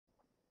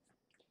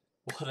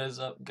What is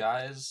up,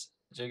 guys?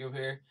 Jacob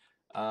here.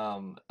 I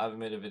haven't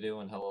made a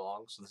video in hella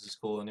long, so this is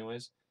cool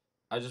anyways.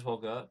 I just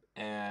woke up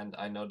and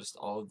I noticed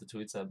all of the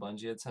tweets that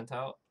Bungie had sent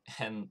out,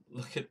 and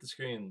look at the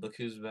screen, look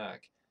who's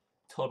back.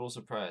 Total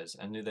surprise.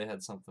 I knew they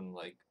had something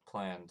like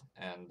planned,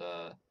 and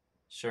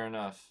sure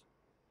enough,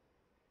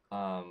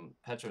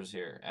 Petra's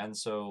here. And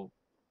so,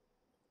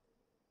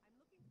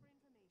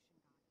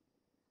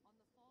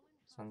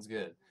 sounds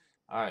good.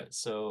 Alright,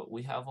 so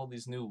we have all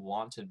these new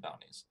wanted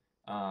bounties.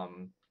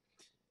 Um,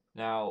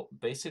 Now,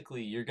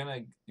 basically, you're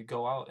gonna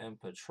go out and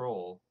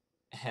patrol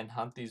and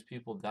hunt these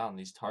people down,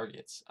 these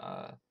targets.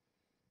 Oh,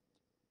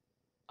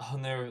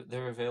 and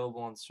they're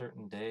available on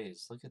certain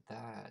days. Look at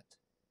that.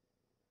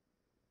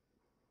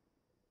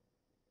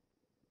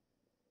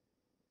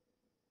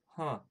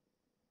 Huh.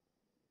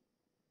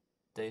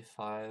 Day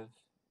 5,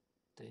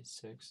 day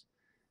 6.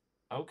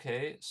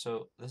 Okay,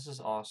 so this is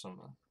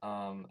awesome.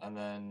 And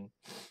then,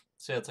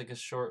 so yeah, it's like a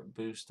short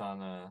boost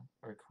on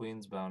our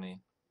Queen's bounty,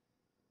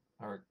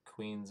 our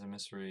Queen's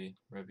Emissary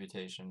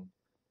reputation.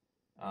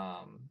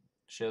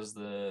 She has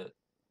the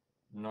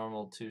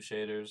normal two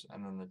shaders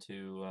and then the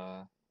two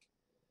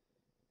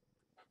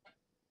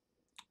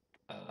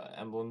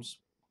emblems.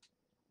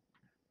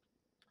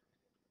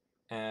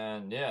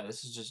 And yeah,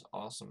 this is just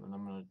awesome. And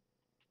I'm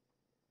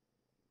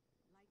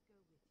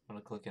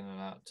gonna click in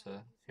and out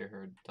to hear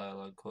her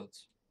dialogue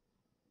quotes.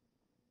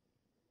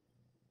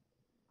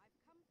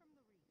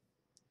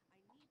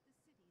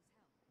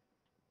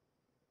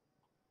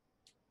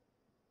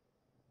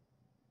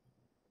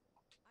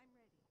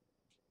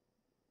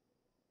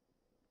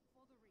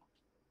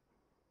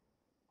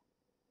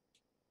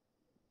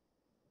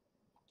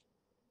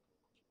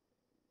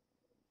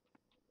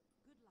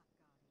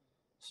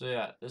 So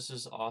yeah, this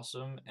is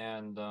awesome,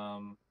 and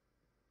I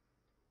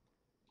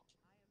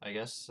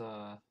guess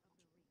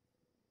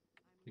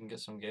we can get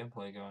some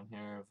gameplay going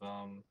here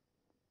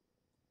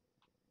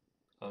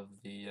of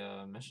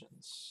the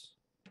missions.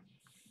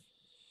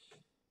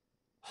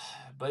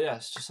 But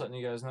yes, just letting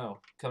you guys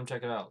know, come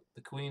check it out.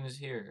 The Queen is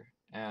here,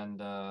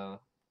 and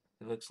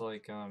it looks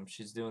like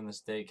she's doing this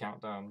day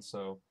countdown.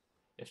 So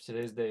if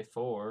today's day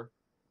 4,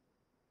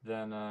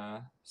 then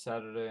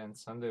Saturday and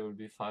Sunday would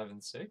be 5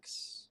 and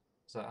 6.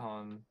 Is that how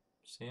I'm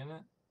seeing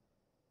it?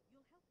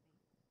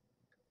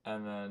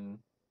 And then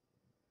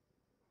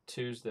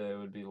Tuesday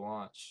would be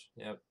launch.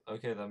 Yep.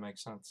 Okay, that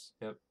makes sense.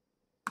 Yep.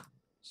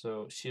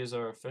 So she is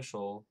our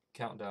official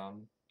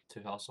countdown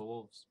to House of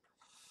Wolves.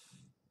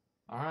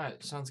 All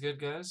right, sounds good,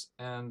 guys.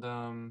 And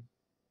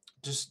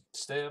just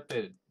stay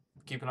updated.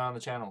 Keep an eye on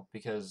the channel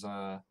because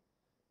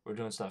we're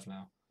doing stuff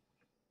now.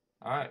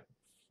 All right.